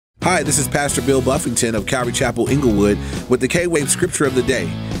Hi, this is Pastor Bill Buffington of Calvary Chapel, Inglewood, with the K-Wave Scripture of the Day.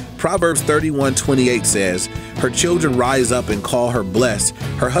 Proverbs 31:28 says, "Her children rise up and call her blessed,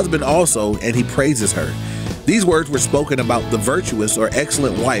 her husband also, and he praises her." These words were spoken about the virtuous or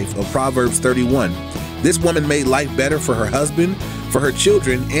excellent wife of Proverbs 31. This woman made life better for her husband, for her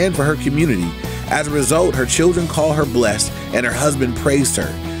children, and for her community. As a result, her children call her blessed, and her husband praised her.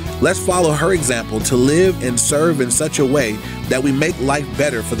 Let's follow her example to live and serve in such a way that we make life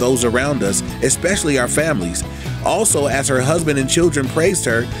better for those around us, especially our families. Also, as her husband and children praised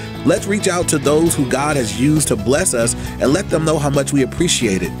her, let's reach out to those who God has used to bless us and let them know how much we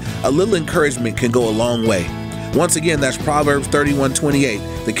appreciate it. A little encouragement can go a long way. Once again, that's Proverbs 31:28,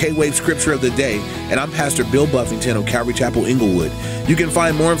 the K-Wave Scripture of the Day, and I'm Pastor Bill Buffington of Calvary Chapel, Inglewood. You can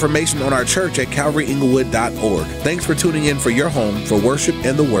find more information on our church at calvaryinglewood.org. Thanks for tuning in for your home for worship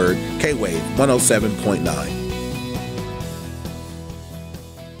and the Word, K-Wave 107.9.